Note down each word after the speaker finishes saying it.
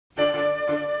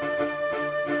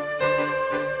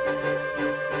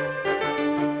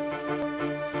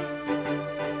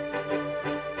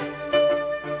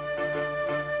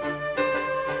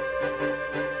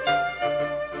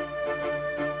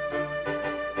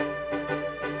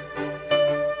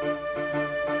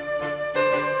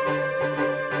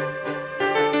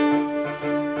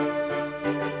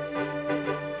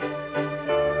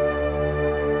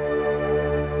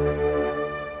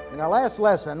last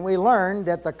lesson, we learned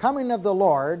that the coming of the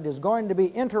Lord is going to be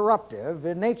interruptive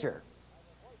in nature.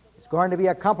 It's going to be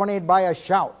accompanied by a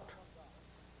shout,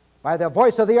 by the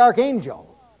voice of the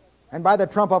archangel, and by the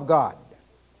trump of God.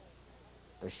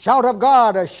 The shout of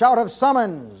God, a shout of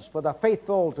summons for the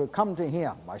faithful to come to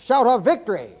Him, a shout of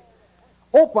victory,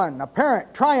 open,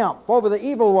 apparent triumph over the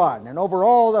evil one and over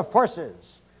all the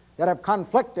forces that have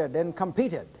conflicted and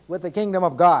competed with the kingdom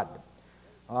of God.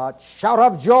 A shout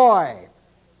of joy,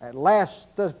 at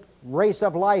last the race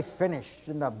of life finished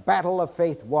and the battle of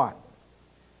faith won.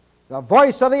 The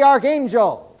voice of the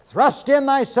archangel, thrust in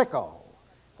thy sickle,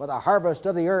 for the harvest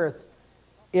of the earth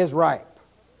is ripe.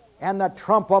 And the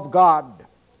trump of God,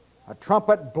 a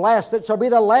trumpet blast that shall be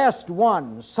the last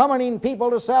one, summoning people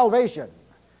to salvation,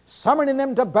 summoning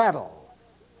them to battle,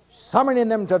 summoning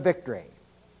them to victory.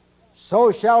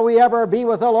 So shall we ever be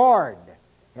with the Lord,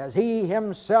 as He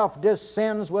Himself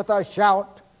descends with a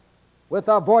shout, with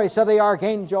the voice of the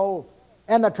archangel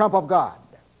and the trump of God.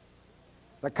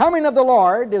 The coming of the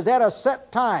Lord is at a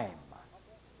set time,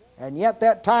 and yet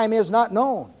that time is not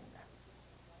known.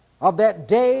 Of that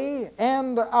day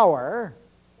and hour,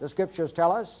 the Scriptures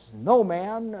tell us, no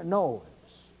man knows.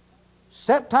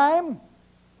 Set time,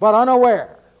 but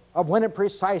unaware of when it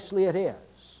precisely it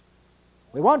is.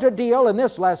 We want to deal in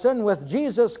this lesson with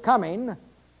Jesus coming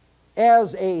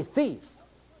as a thief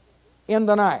in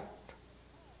the night.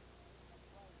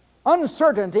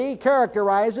 Uncertainty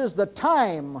characterizes the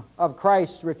time of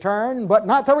Christ's return, but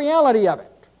not the reality of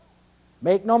it.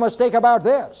 Make no mistake about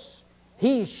this.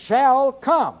 He shall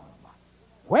come.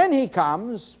 When He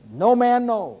comes, no man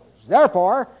knows.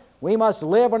 Therefore, we must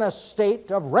live in a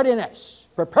state of readiness,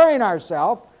 preparing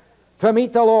ourselves to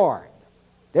meet the Lord.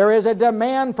 There is a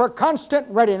demand for constant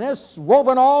readiness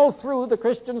woven all through the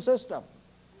Christian system.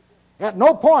 At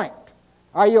no point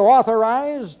are you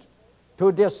authorized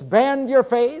to disband your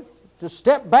faith, to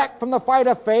step back from the fight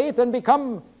of faith and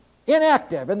become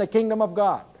inactive in the kingdom of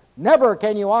God. Never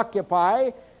can you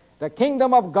occupy the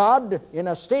kingdom of God in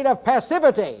a state of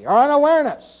passivity or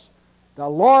unawareness. The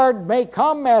Lord may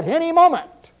come at any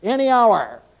moment, any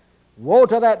hour. Woe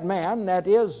to that man that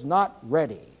is not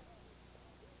ready.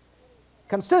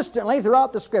 Consistently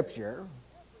throughout the Scripture,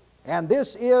 and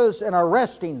this is an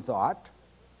arresting thought,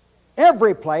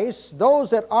 every place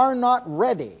those that are not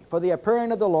ready for the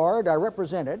appearing of the Lord are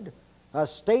represented. A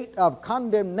state of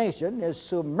condemnation is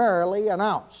summarily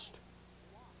announced.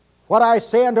 What I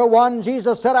say unto one,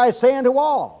 Jesus said, I say unto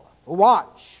all,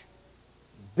 watch.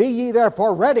 Be ye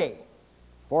therefore ready,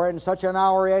 for in such an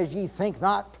hour as ye think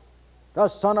not, the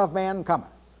Son of Man cometh.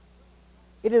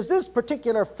 It is this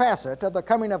particular facet of the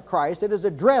coming of Christ that is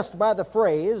addressed by the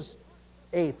phrase,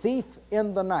 a thief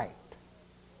in the night.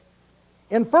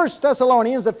 In 1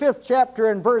 Thessalonians, the 5th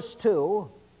chapter and verse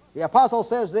 2, the apostle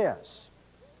says this,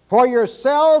 for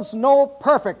yourselves know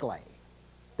perfectly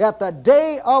that the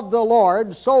day of the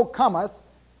Lord so cometh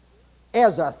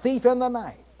as a thief in the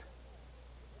night.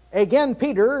 Again,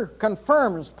 Peter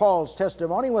confirms Paul's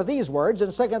testimony with these words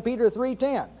in 2 Peter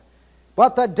 3:10.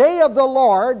 But the day of the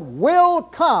Lord will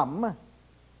come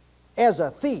as a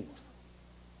thief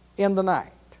in the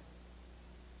night.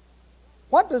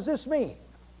 What does this mean,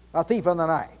 a thief in the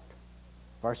night?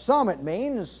 For some it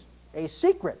means a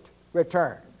secret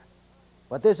return.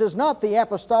 But this is not the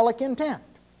apostolic intent.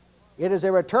 It is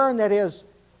a return that is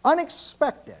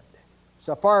unexpected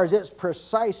so far as its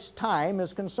precise time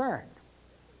is concerned.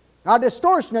 Now,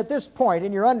 distortion at this point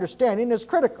in your understanding is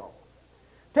critical.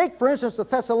 Take, for instance, the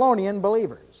Thessalonian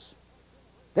believers.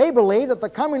 They believed that the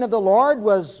coming of the Lord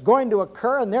was going to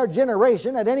occur in their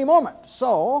generation at any moment.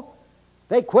 So,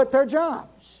 they quit their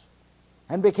jobs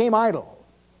and became idle,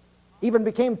 even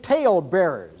became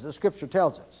tale-bearers, the Scripture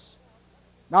tells us.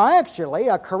 Now, actually,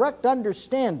 a correct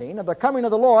understanding of the coming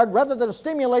of the Lord, rather than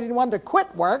stimulating one to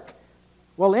quit work,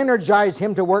 will energize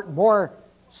him to work more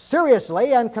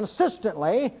seriously and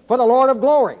consistently for the Lord of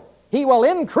glory. He will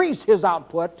increase his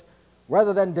output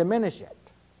rather than diminish it.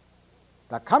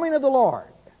 The coming of the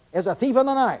Lord as a thief in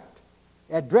the night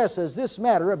addresses this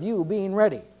matter of you being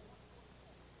ready.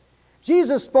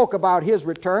 Jesus spoke about His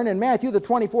return in Matthew the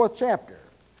 24th chapter.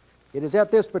 It is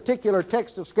at this particular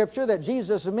text of Scripture that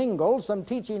Jesus mingled some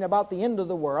teaching about the end of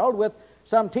the world with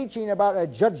some teaching about a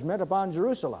judgment upon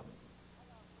Jerusalem.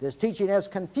 This teaching has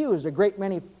confused a great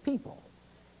many people.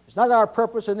 It's not our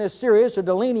purpose in this series to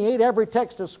delineate every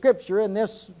text of Scripture in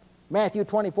this Matthew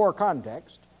 24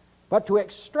 context, but to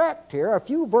extract here a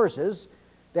few verses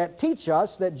that teach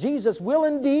us that Jesus will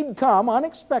indeed come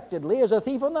unexpectedly as a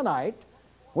thief in the night,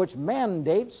 which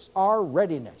mandates our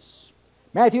readiness.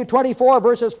 Matthew 24,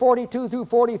 verses 42 through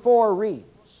 44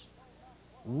 reads,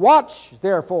 watch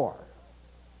therefore,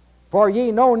 For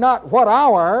ye know not what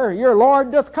hour your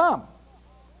Lord doth come.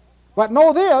 But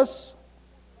know this,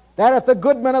 that if the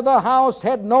goodman of the house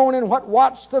had known in what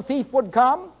watch the thief would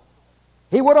come,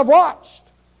 he would have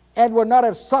watched, and would not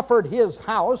have suffered his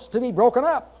house to be broken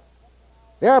up.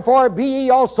 Therefore be ye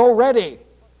also ready,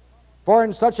 for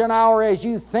in such an hour as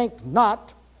you think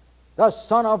not, the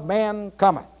Son of Man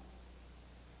cometh.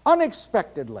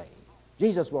 Unexpectedly,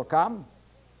 Jesus will come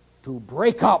to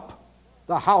break up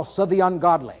the house of the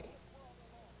ungodly.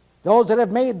 Those that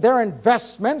have made their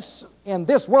investments in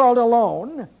this world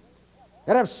alone,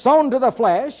 that have sown to the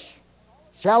flesh,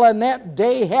 shall in that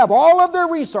day have all of their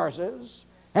resources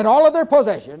and all of their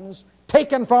possessions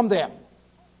taken from them.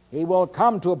 He will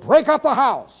come to break up the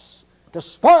house, to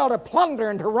spoil, to plunder,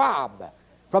 and to rob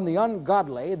from the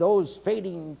ungodly those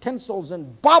fading tinsels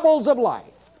and baubles of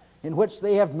life in which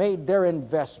they have made their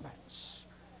investments.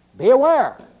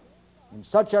 Beware, in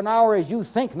such an hour as you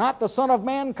think not, the Son of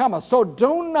Man cometh. So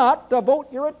do not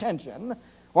devote your attention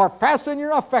or fasten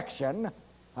your affection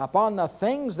upon the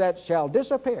things that shall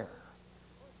disappear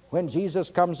when Jesus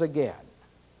comes again.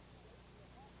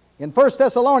 In 1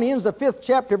 Thessalonians, the 5th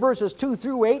chapter, verses 2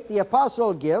 through 8, the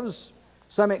apostle gives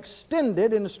some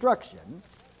extended instruction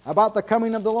about the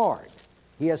coming of the Lord.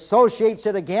 He associates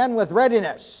it again with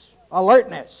readiness,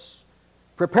 alertness,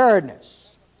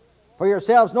 preparedness. For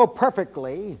yourselves know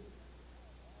perfectly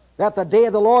that the day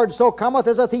of the Lord so cometh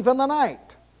as a thief in the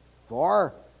night.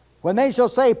 For when they shall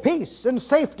say peace and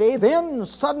safety, then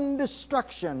sudden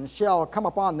destruction shall come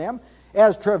upon them,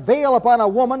 as travail upon a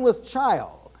woman with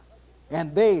child,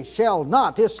 and they shall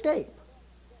not escape.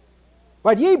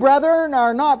 But ye, brethren,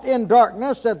 are not in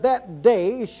darkness, that that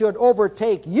day should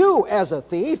overtake you as a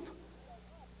thief.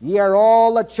 Ye are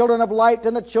all the children of light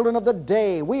and the children of the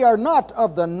day. We are not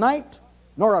of the night,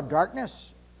 nor of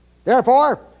darkness.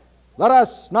 Therefore, let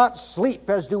us not sleep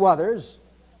as do others,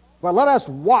 but let us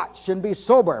watch and be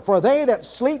sober. For they that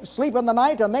sleep, sleep in the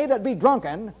night, and they that be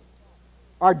drunken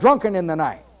are drunken in the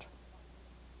night.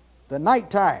 The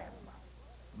nighttime,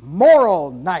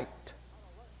 moral night,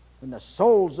 when the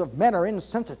souls of men are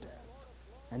insensitive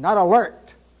and not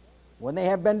alert, when they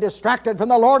have been distracted from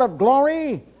the Lord of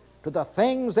glory to the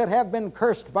things that have been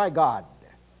cursed by God.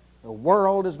 The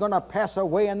world is going to pass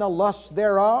away in the lust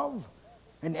thereof,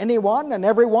 and anyone and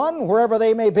everyone, wherever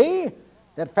they may be,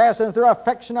 that fastens their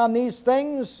affection on these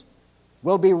things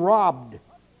will be robbed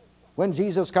when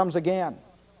Jesus comes again.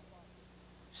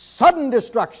 Sudden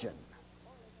destruction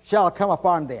shall come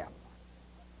upon them,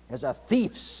 as a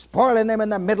thief spoiling them in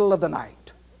the middle of the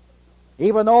night.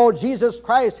 Even though Jesus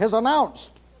Christ has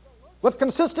announced with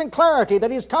consistent clarity that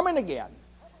He's coming again,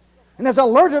 and has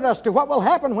alerted us to what will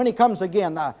happen when He comes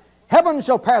again. The heavens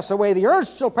shall pass away, the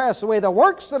earth shall pass away, the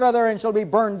works that are therein shall be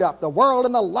burned up, the world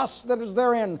and the lust that is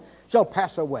therein shall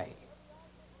pass away.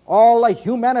 All the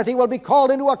humanity will be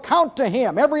called into account to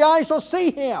Him. Every eye shall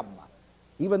see Him,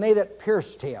 even they that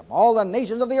pierced Him. All the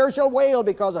nations of the earth shall wail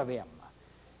because of Him.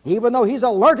 Even though He's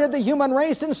alerted the human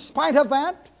race, in spite of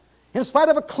that, in spite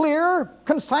of a clear,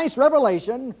 concise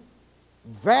revelation,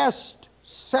 vast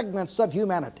segments of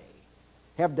humanity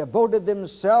have devoted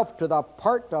themselves to the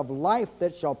part of life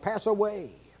that shall pass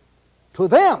away. To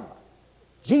them,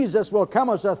 Jesus will come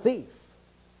as a thief.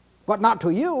 But not to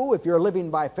you if you're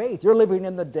living by faith. You're living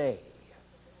in the day.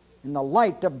 In the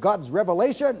light of God's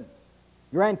revelation,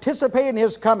 you're anticipating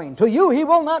His coming. To you, He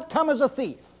will not come as a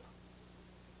thief.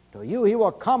 To you, He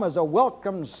will come as a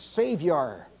welcome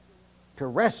Savior to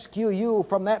rescue you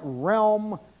from that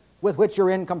realm with which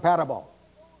you're incompatible,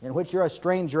 in which you're a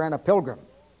stranger and a pilgrim.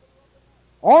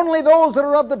 Only those that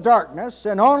are of the darkness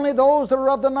and only those that are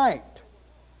of the night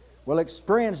will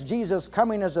experience Jesus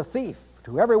coming as a thief.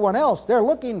 To everyone else, they're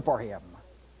looking for Him.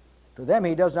 To them,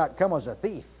 He does not come as a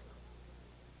thief,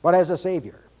 but as a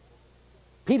Savior.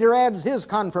 Peter adds his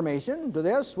confirmation to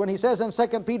this when he says in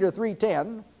 2 Peter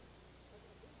 3:10,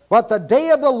 "But the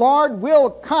day of the Lord will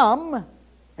come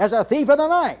as a thief in the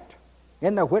night,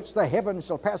 in the which the heavens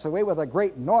shall pass away with a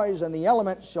great noise, and the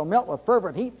elements shall melt with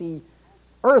fervent heat. The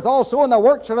earth also and the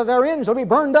works that are therein shall be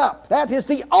burned up." That is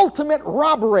the ultimate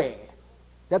robbery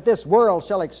that this world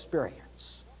shall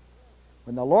experience.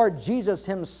 When the Lord Jesus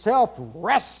Himself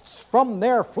wrests from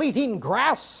their fleeting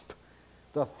grasp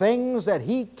the things that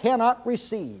He cannot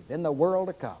receive in the world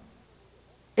to come.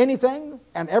 Anything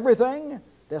and everything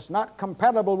that's not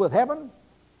compatible with heaven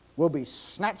will be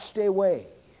snatched away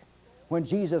when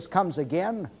Jesus comes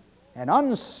again, and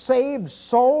unsaved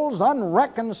souls,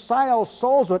 unreconciled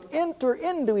souls would enter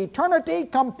into eternity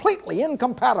completely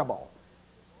incompatible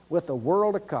with the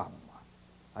world to come.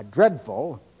 A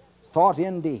dreadful thought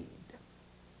indeed.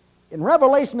 In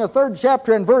Revelation, the 3rd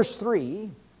chapter and verse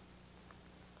 3,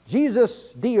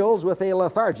 Jesus deals with a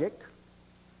lethargic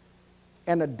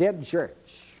and a dead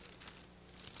church.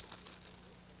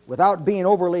 Without being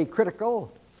overly critical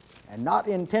and not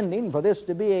intending for this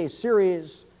to be a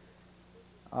series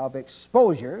of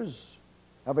exposures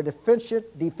of a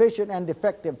deficient and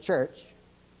defective church,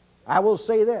 I will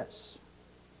say this,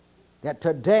 that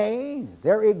today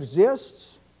there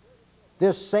exists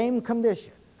this same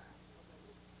condition.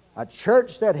 A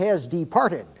church that has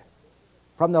departed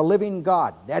from the living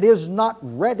God, that is not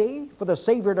ready for the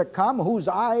Savior to come, whose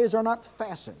eyes are not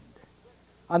fastened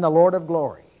on the Lord of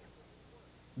glory.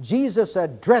 Jesus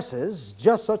addresses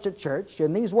just such a church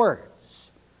in these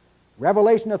words.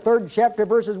 Revelation, the 3rd chapter,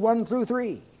 verses 1 through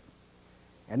 3.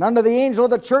 And unto the angel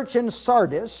of the church in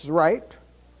Sardis write,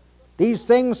 These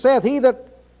things saith he that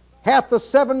hath the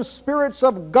 7 spirits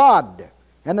of God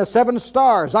and the 7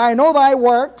 stars. I know thy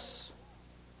works,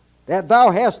 that thou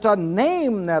hast a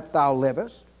name that thou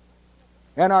livest,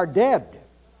 and art dead.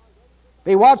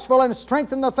 Be watchful and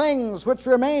strengthen the things which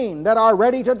remain that are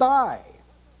ready to die.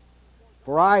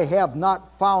 For I have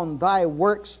not found thy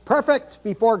works perfect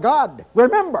before God.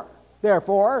 Remember,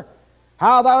 therefore,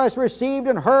 how thou hast received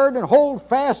and heard, and hold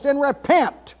fast and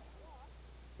repent.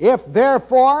 If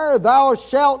therefore thou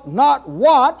shalt not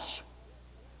watch,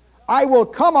 I will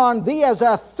come on thee as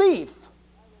a thief,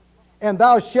 and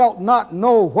thou shalt not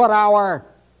know what hour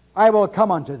I will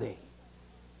come unto thee.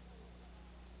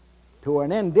 To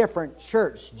an indifferent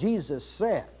church, Jesus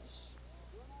says,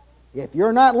 if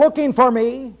you're not looking for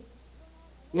me,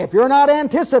 if you're not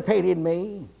anticipating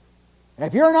me,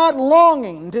 if you're not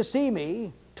longing to see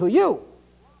me, to you,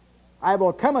 I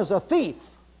will come as a thief.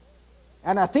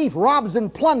 And a thief robs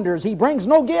and plunders. He brings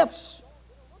no gifts.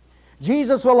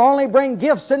 Jesus will only bring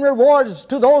gifts and rewards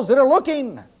to those that are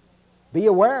looking. Be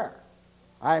aware.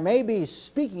 I may be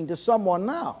speaking to someone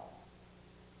now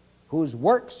whose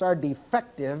works are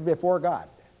defective before God.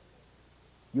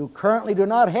 You currently do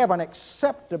not have an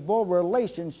acceptable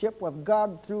relationship with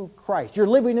God through Christ. You're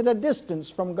living at a distance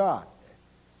from God.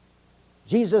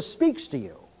 Jesus speaks to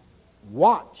you.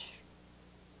 Watch.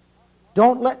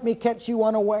 Don't let me catch you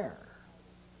unaware.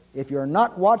 If you're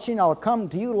not watching, I'll come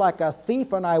to you like a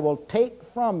thief, and I will take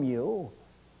from you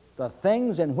the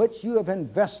things in which you have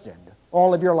invested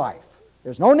all of your life.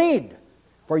 There's no need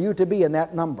for you to be in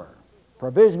that number.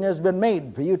 Provision has been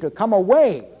made for you to come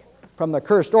away from the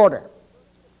cursed order.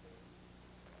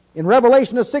 In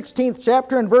Revelation, the 16th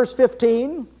chapter, and verse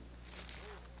 15,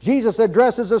 Jesus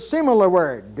addresses a similar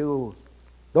word to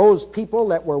those people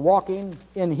that were walking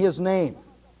in His name.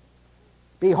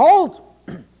 Behold,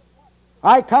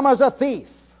 I come as a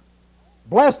thief.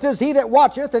 Blessed is he that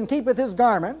watcheth and keepeth his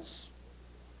garments,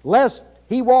 lest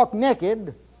he walk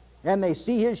naked and they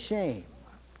see his shame.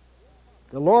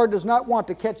 The Lord does not want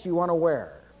to catch you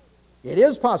unaware. It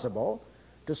is possible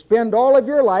to spend all of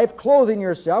your life clothing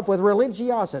yourself with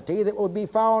religiosity that will be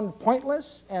found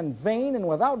pointless and vain and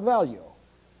without value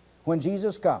when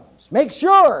Jesus comes. Make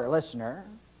sure, listener,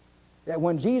 that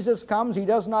when Jesus comes, He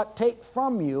does not take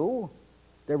from you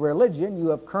the religion you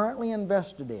have currently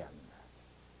invested in.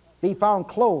 Be found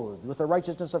clothed with the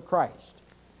righteousness of Christ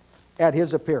at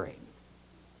His appearing.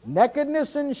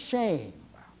 Nakedness and shame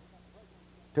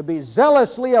to be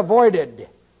zealously avoided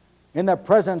in the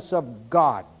presence of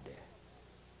God.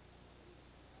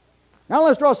 Now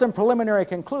let's draw some preliminary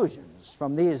conclusions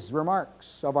from these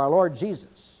remarks of our Lord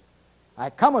Jesus. I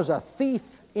come as a thief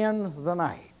in the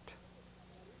night.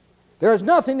 There is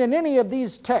nothing in any of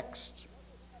these texts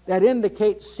that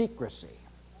indicates secrecy.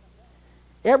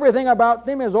 Everything about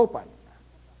them is open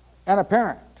and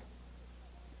apparent.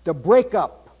 The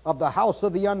breakup of the house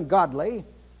of the ungodly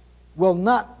will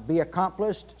not be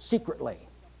accomplished secretly.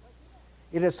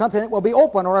 It is something that will be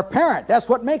open or apparent. That's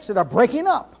what makes it a breaking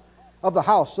up of the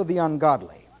house of the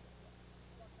ungodly.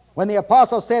 When the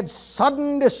apostle said,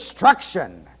 sudden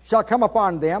destruction shall come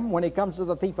upon them when he comes to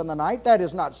the thief in the night, that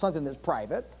is not something that's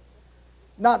private,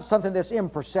 not something that's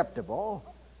imperceptible,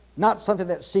 not something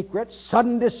that's secret.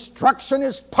 Sudden destruction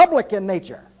is public in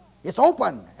nature. It's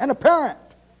open and apparent.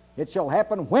 It shall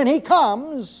happen when he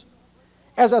comes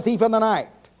as a thief in the night.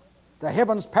 The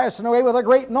heavens passing away with a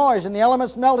great noise and the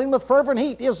elements melting with fervent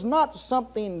heat is not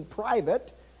something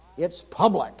private. It's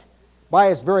public by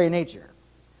its very nature.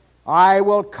 I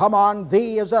will come on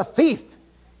thee as a thief,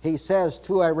 he says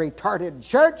to a retarded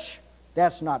church.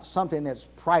 That's not something that's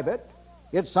private.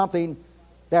 It's something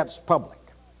that's public.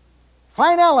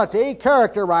 Finality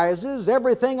characterizes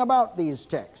everything about these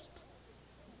texts.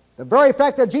 The very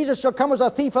fact that Jesus shall come as a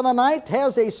thief in the night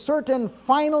has a certain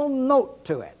final note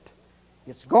to it.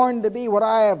 It's going to be what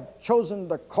I have chosen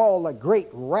to call the great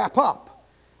wrap-up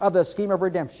of the scheme of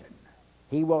redemption.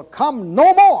 He will come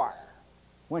no more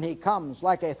when he comes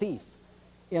like a thief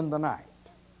in the night.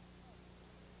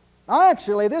 Now,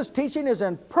 actually, this teaching is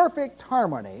in perfect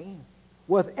harmony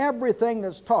with everything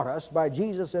that's taught us by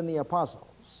Jesus and the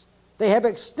apostles. They have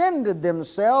extended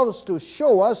themselves to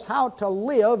show us how to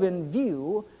live in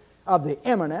view of the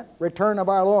imminent return of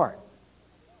our Lord.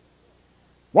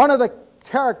 One of the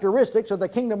characteristics of the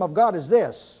kingdom of God is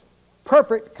this: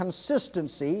 perfect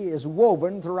consistency is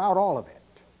woven throughout all of it.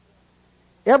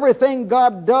 Everything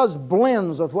God does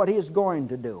blends with what He's going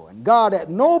to do, and God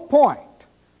at no point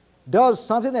does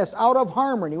something that's out of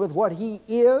harmony with what He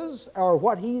is or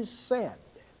what He's said.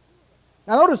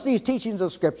 Now notice these teachings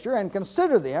of Scripture and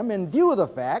consider them in view of the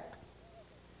fact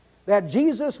that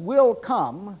Jesus will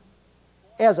come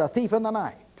as a thief in the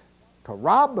night, to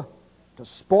rob, to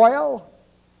spoil,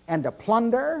 and to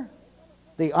plunder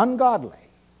the ungodly.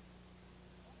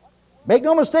 Make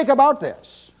no mistake about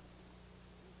this.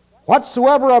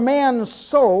 Whatsoever a man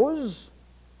sows,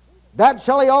 that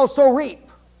shall he also reap.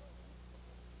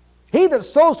 He that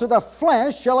sows to the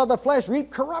flesh shall of the flesh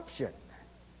reap corruption.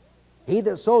 He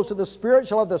that sows to the Spirit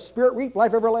shall of the Spirit reap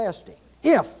life everlasting.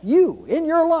 If you, in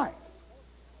your life,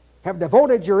 have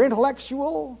devoted your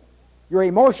intellectual, your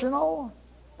emotional,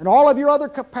 and all of your other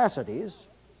capacities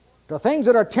to things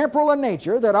that are temporal in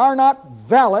nature, that are not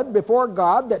valid before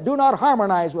God, that do not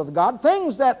harmonize with God,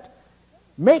 things that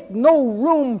make no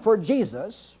room for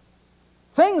Jesus,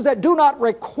 things that do not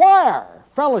require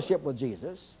fellowship with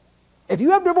Jesus, if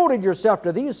you have devoted yourself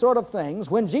to these sort of things,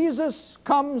 when Jesus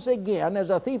comes again as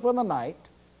a thief in the night,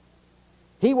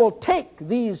 He will take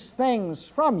these things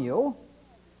from you,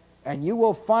 and you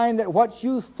will find that what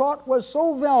you thought was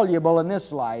so valuable in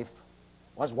this life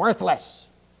was worthless.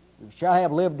 You shall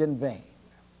have lived in vain.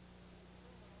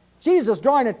 Jesus,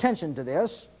 drawing attention to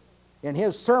this in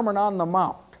His Sermon on the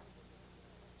Mount,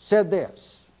 said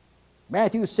this,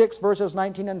 Matthew 6, verses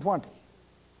 19 and 20.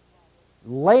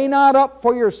 Lay not up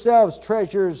for yourselves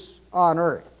treasures on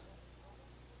earth,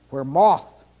 where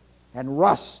moth and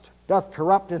rust doth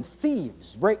corrupt, and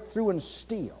thieves break through and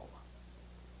steal.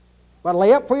 But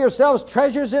lay up for yourselves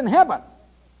treasures in heaven,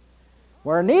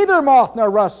 where neither moth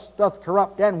nor rust doth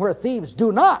corrupt, and where thieves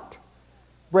do not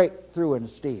break through and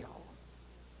steal.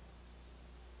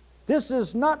 This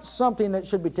is not something that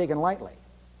should be taken lightly.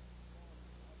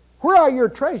 Where are your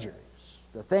treasures?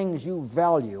 The things you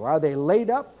value, are they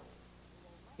laid up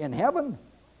in heaven?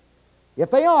 If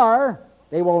they are,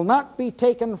 they will not be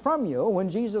taken from you when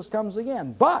Jesus comes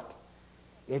again. But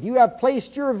if you have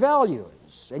placed your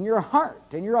values and your heart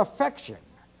and your affection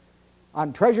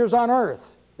on treasures on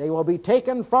earth, they will be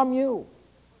taken from you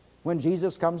when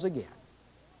Jesus comes again.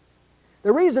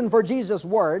 The reason for Jesus'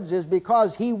 words is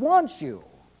because He wants you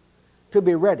to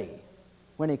be ready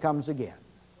when He comes again.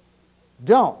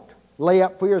 Don't lay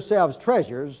up for yourselves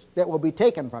treasures that will be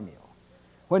taken from you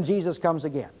when Jesus comes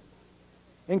again.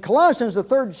 In Colossians, the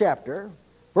 3rd chapter,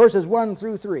 verses 1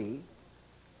 through 3,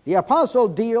 the apostle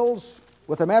deals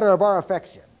with the matter of our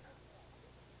affection.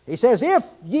 He says, If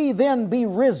ye then be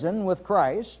risen with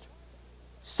Christ,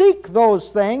 seek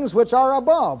those things which are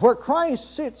above, where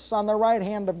Christ sits on the right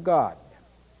hand of God.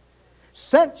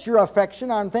 Set your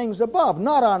affection on things above,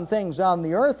 not on things on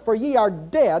the earth, for ye are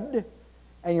dead,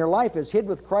 and your life is hid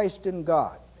with Christ in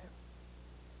God.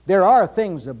 There are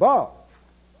things above,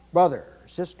 brother,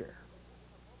 sister.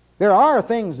 There are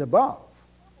things above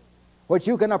which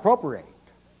you can appropriate.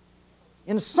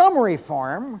 In summary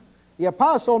form, the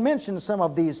apostle mentions some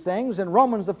of these things in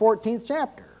Romans, the 14th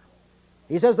chapter.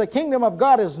 He says, the kingdom of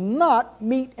God is not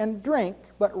meat and drink,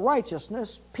 but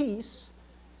righteousness, peace,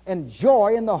 and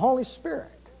joy in the Holy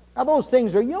Spirit. Now those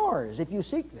things are yours if you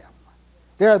seek them.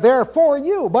 They're there for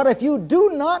you. But if you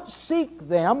do not seek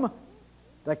them,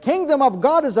 the kingdom of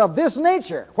God is of this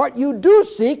nature. What you do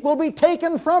seek will be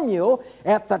taken from you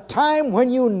at the time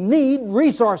when you need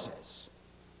resources.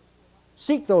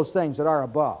 Seek those things that are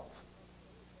above,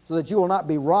 so that you will not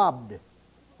be robbed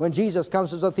when Jesus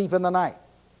comes as a thief in the night.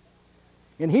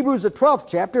 In Hebrews, the 12th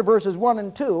chapter, verses 1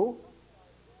 and 2,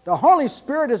 the Holy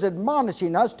Spirit is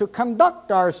admonishing us to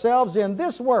conduct ourselves in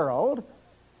this world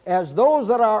as those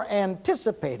that are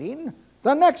anticipating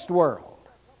the next world.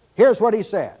 Here's what he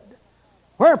said.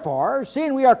 Wherefore,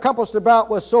 seeing we are compassed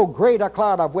about with so great a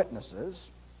cloud of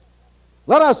witnesses,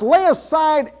 let us lay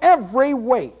aside every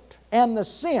weight and the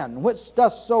sin which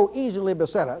doth so easily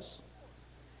beset us,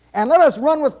 and let us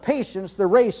run with patience the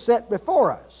race set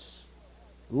before us,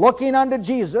 looking unto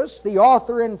Jesus, the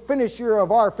author and finisher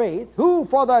of our faith, who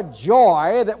for the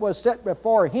joy that was set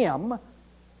before Him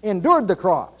endured the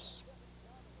cross,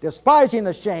 despising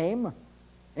the shame,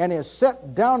 and is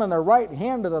set down on the right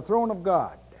hand of the throne of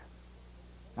God.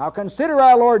 Now consider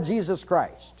our Lord Jesus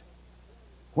Christ.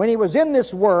 When he was in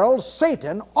this world,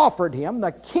 Satan offered him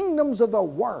the kingdoms of the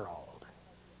world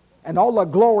and all the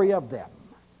glory of them.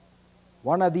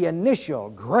 One of the initial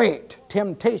great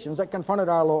temptations that confronted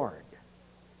our Lord.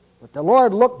 But the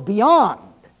Lord looked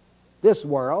beyond this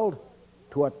world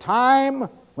to a time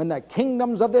when the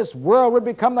kingdoms of this world would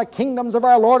become the kingdoms of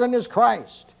our Lord and His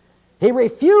Christ. He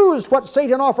refused what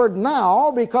Satan offered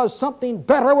now because something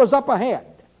better was up ahead.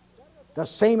 The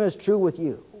same is true with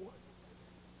you.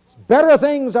 Better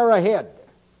things are ahead.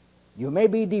 You may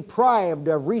be deprived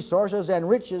of resources and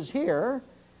riches here,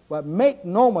 but make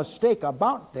no mistake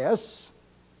about this,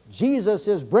 Jesus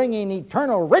is bringing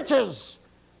eternal riches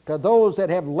to those that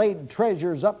have laid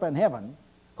treasures up in heaven,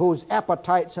 whose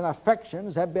appetites and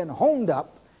affections have been honed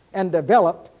up and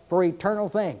developed for eternal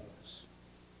things.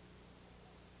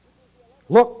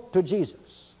 Look to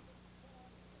Jesus.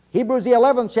 Hebrews the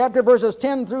 11th chapter, verses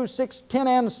 10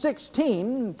 and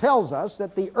 16 tells us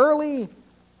that the early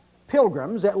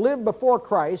pilgrims that lived before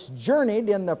Christ journeyed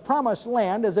in the promised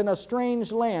land as in a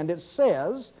strange land. It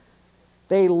says,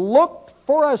 they looked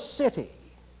for a city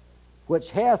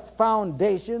which hath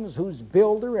foundations, whose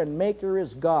builder and maker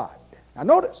is God. Now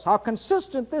notice how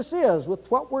consistent this is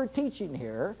with what we're teaching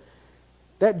here,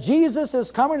 that Jesus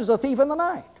is coming as a thief in the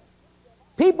night.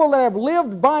 People that have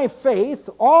lived by faith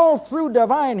all through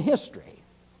divine history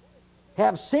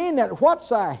have seen that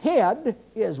what's ahead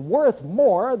is worth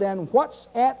more than what's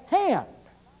at hand.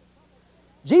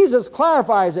 Jesus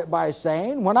clarifies it by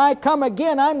saying, when I come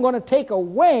again, I'm going to take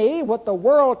away what the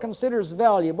world considers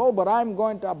valuable, but I'm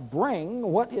going to bring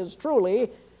what is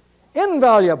truly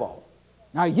invaluable.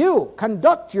 Now you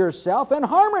conduct yourself in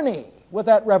harmony with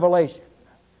that revelation.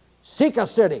 Seek a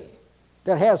city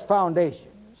that has foundations.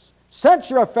 Set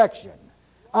your affection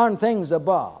on things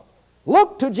above.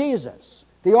 Look to Jesus,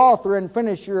 the author and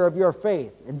finisher of your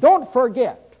faith. And don't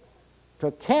forget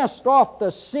to cast off the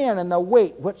sin and the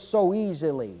weight which so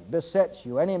easily besets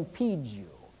you and impedes you.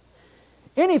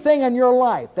 Anything in your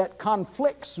life that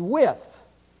conflicts with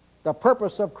the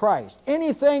purpose of Christ,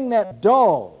 anything that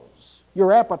dulls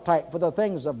your appetite for the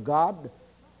things of God,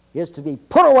 is to be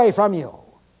put away from you.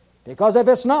 Because if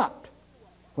it's not,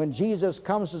 when Jesus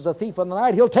comes as a thief in the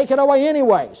night, He'll take it away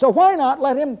anyway. So why not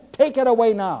let Him take it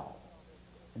away now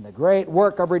in the great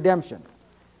work of redemption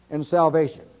and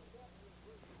salvation?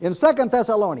 In 2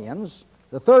 Thessalonians,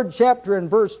 the 3rd chapter and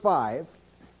verse 5,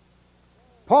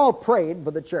 Paul prayed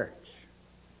for the church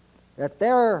that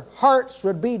their hearts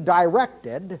would be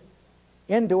directed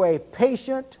into a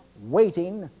patient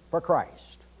waiting for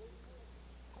Christ.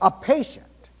 A patient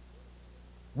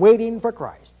waiting for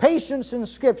Christ. Patience in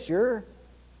Scripture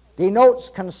denotes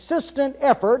consistent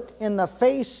effort in the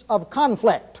face of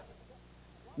conflict,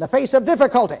 in the face of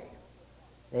difficulty.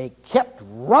 They kept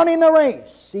running the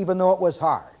race even though it was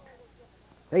hard.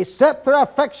 They set their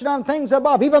affection on things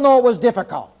above even though it was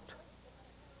difficult.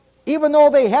 Even though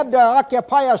they had to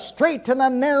occupy a straight and a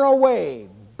narrow way,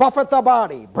 buffet the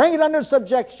body, bring it under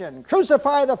subjection,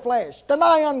 crucify the flesh,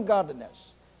 deny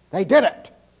ungodliness. They did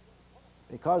it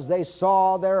because they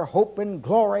saw their hope and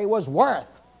glory was worth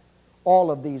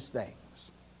all of these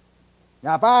things.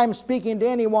 Now, if I'm speaking to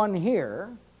anyone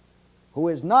here who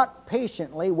is not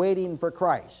patiently waiting for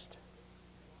Christ,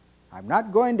 I'm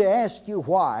not going to ask you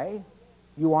why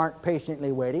you aren't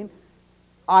patiently waiting.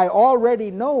 I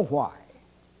already know why.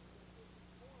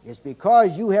 It's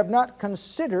because you have not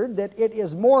considered that it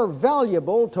is more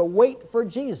valuable to wait for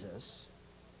Jesus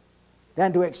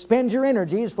than to expend your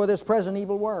energies for this present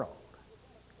evil world.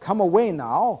 Come away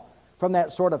now from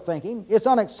that sort of thinking. It's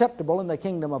unacceptable in the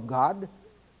kingdom of God.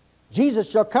 Jesus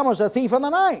shall come as a thief in the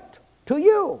night to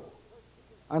you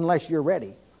unless you're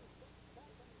ready.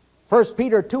 1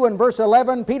 Peter 2 and verse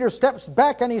 11, Peter steps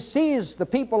back and he sees the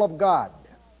people of God.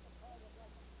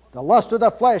 The lust of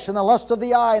the flesh and the lust of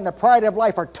the eye and the pride of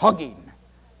life are tugging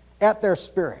at their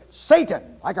spirits. Satan,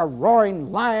 like a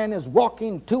roaring lion, is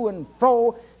walking to and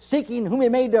fro, seeking whom he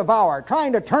may devour,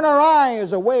 trying to turn our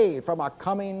eyes away from a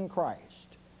coming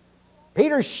Christ.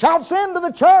 Peter shouts into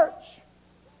the church.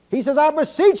 He says, I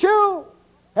beseech you,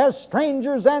 as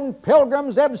strangers and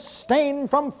pilgrims, abstain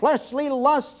from fleshly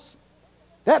lusts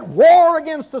that war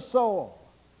against the soul,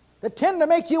 that tend to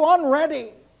make you unready,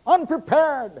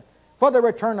 unprepared for the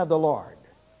return of the Lord.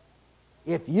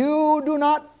 If you do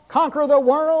not conquer the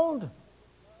world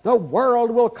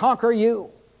will conquer you.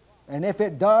 And if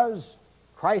it does,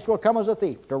 Christ will come as a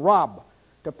thief to rob,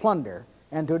 to plunder,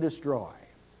 and to destroy.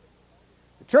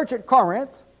 The church at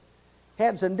Corinth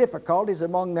had some difficulties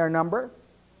among their number.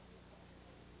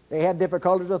 They had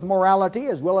difficulties with morality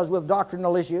as well as with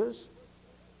doctrinal issues.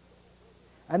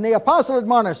 And the apostle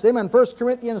admonished them in 1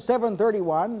 Corinthians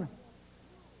 7:31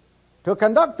 to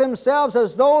conduct themselves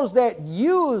as those that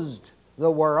used the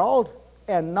world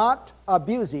and not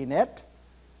abusing it,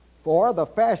 for the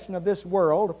fashion of this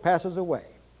world passes away.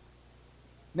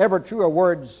 Never truer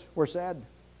words were said.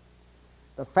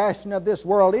 The fashion of this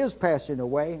world is passing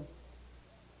away.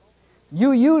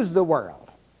 You use the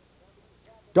world.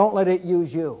 Don't let it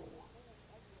use you.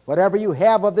 Whatever you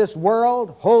have of this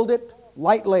world, hold it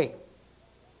lightly.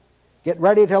 Get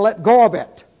ready to let go of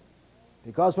it.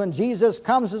 Because when Jesus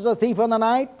comes as a thief in the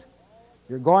night,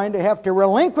 you're going to have to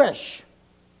relinquish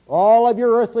all of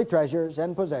your earthly treasures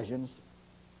and possessions.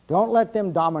 Don't let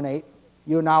them dominate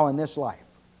you now in this life.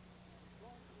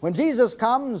 When Jesus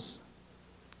comes,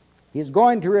 He's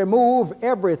going to remove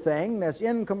everything that's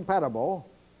incompatible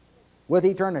with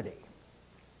eternity.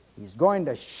 He's going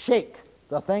to shake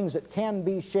the things that can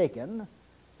be shaken,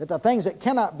 that the things that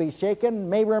cannot be shaken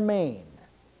may remain.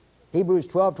 Hebrews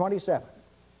 12:27.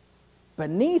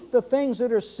 Beneath the things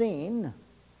that are seen,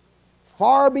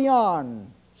 far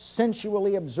beyond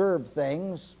sensually observed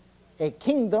things, a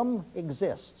kingdom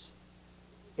exists.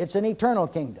 It's an eternal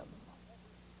kingdom.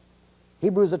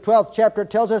 Hebrews the 12th chapter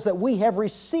tells us that we have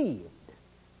received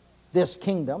this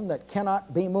kingdom that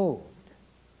cannot be moved.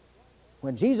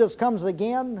 When Jesus comes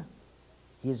again,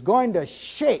 He's going to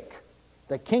shake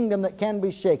the kingdom that can be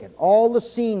shaken. All the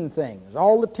seen things,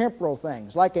 all the temporal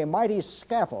things, like a mighty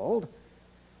scaffold,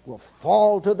 will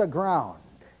fall to the ground.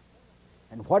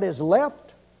 And what is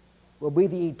left will be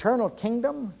the eternal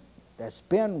kingdom that's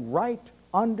been right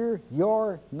under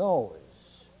your nose.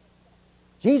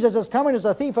 Jesus is coming as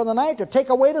a thief in the night to take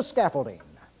away the scaffolding,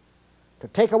 to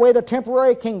take away the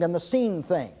temporary kingdom, the seen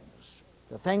things,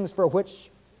 the things for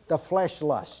which the flesh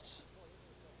lusts.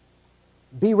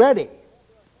 Be ready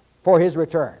for His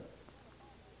return.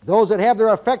 Those that have their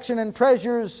affection and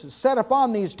treasures set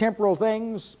upon these temporal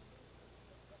things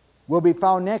will be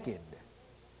found naked,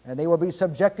 and they will be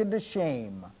subjected to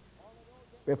shame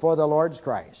before the Lord's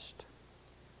Christ.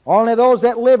 Only those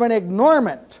that live in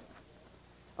ignorement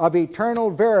of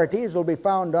eternal verities will be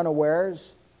found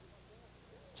unawares.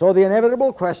 So the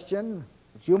inevitable question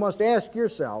that you must ask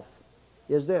yourself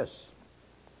is this: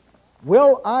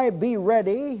 will I be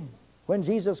ready when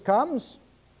Jesus comes,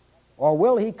 or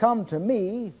will He come to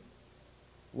me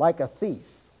like a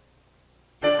thief?